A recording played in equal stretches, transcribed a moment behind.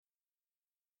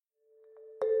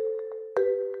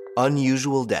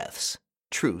Unusual Deaths,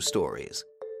 True Stories.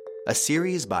 A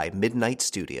series by Midnight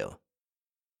Studio.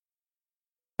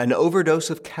 An overdose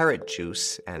of carrot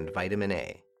juice and vitamin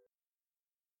A.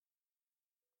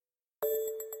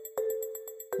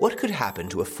 What could happen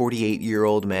to a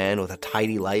 48-year-old man with a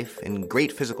tidy life, in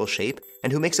great physical shape,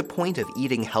 and who makes a point of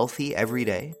eating healthy every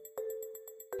day?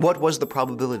 What was the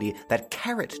probability that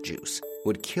carrot juice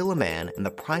would kill a man in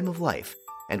the prime of life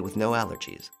and with no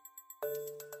allergies?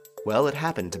 Well, it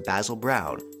happened to Basil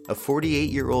Brown, a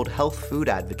 48-year-old health food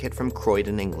advocate from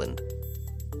Croydon, England.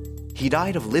 He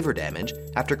died of liver damage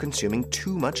after consuming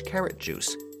too much carrot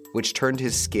juice, which turned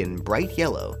his skin bright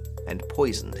yellow and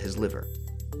poisoned his liver.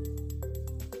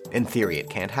 In theory,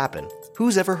 it can't happen.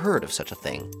 Who's ever heard of such a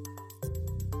thing?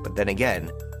 But then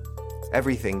again,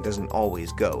 everything doesn't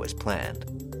always go as planned.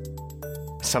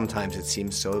 Sometimes it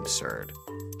seems so absurd,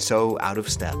 so out of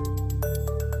step.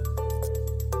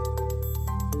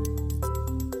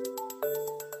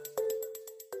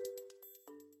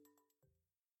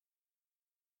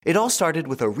 It all started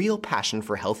with a real passion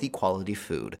for healthy quality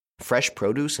food, fresh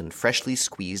produce and freshly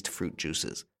squeezed fruit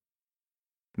juices.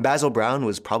 Basil Brown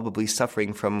was probably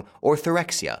suffering from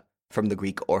orthorexia, from the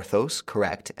Greek orthos,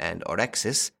 correct, and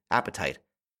orexis, appetite.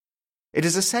 It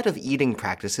is a set of eating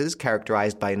practices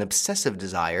characterized by an obsessive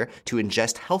desire to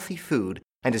ingest healthy food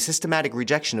and a systematic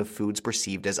rejection of foods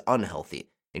perceived as unhealthy,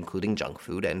 including junk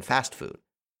food and fast food.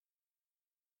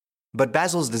 But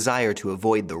Basil's desire to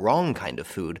avoid the wrong kind of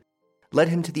food led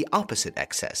him to the opposite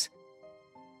excess.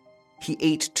 He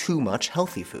ate too much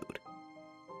healthy food.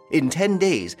 In 10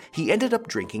 days, he ended up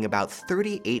drinking about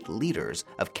 38 liters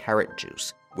of carrot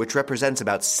juice, which represents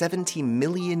about 70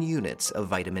 million units of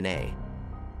vitamin A.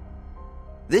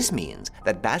 This means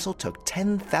that Basil took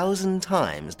 10,000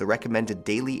 times the recommended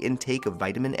daily intake of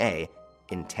vitamin A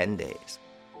in 10 days.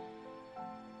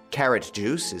 Carrot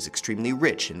juice is extremely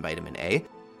rich in vitamin A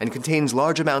and contains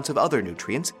large amounts of other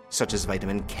nutrients, such as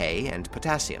vitamin K and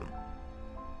potassium.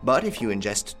 But if you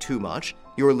ingest too much,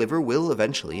 your liver will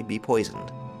eventually be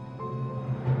poisoned.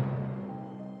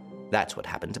 That's what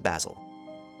happened to Basil.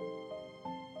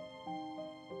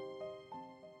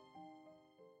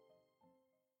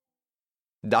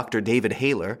 Dr. David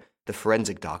Haler, the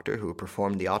forensic doctor who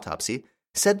performed the autopsy,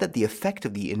 said that the effect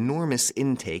of the enormous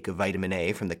intake of vitamin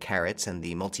A from the carrots and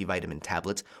the multivitamin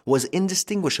tablets was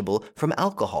indistinguishable from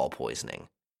alcohol poisoning.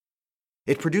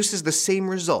 It produces the same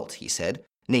result, he said,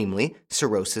 namely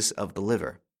cirrhosis of the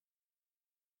liver.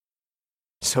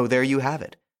 So there you have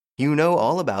it. You know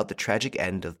all about the tragic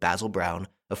end of Basil Brown,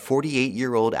 a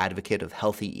 48-year-old advocate of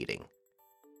healthy eating.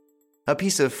 A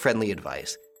piece of friendly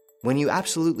advice: when you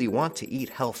absolutely want to eat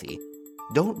healthy,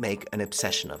 don't make an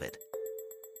obsession of it.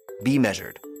 Be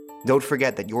measured. Don't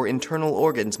forget that your internal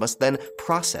organs must then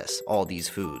process all these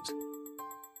foods.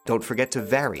 Don't forget to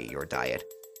vary your diet.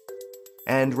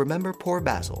 And remember poor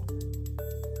Basil,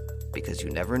 because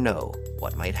you never know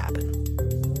what might happen.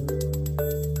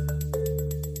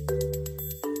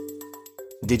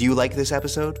 Did you like this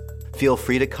episode? Feel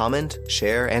free to comment,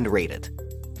 share, and rate it.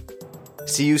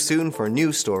 See you soon for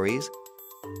new stories.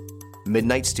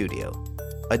 Midnight Studio,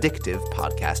 Addictive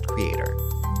podcast creator.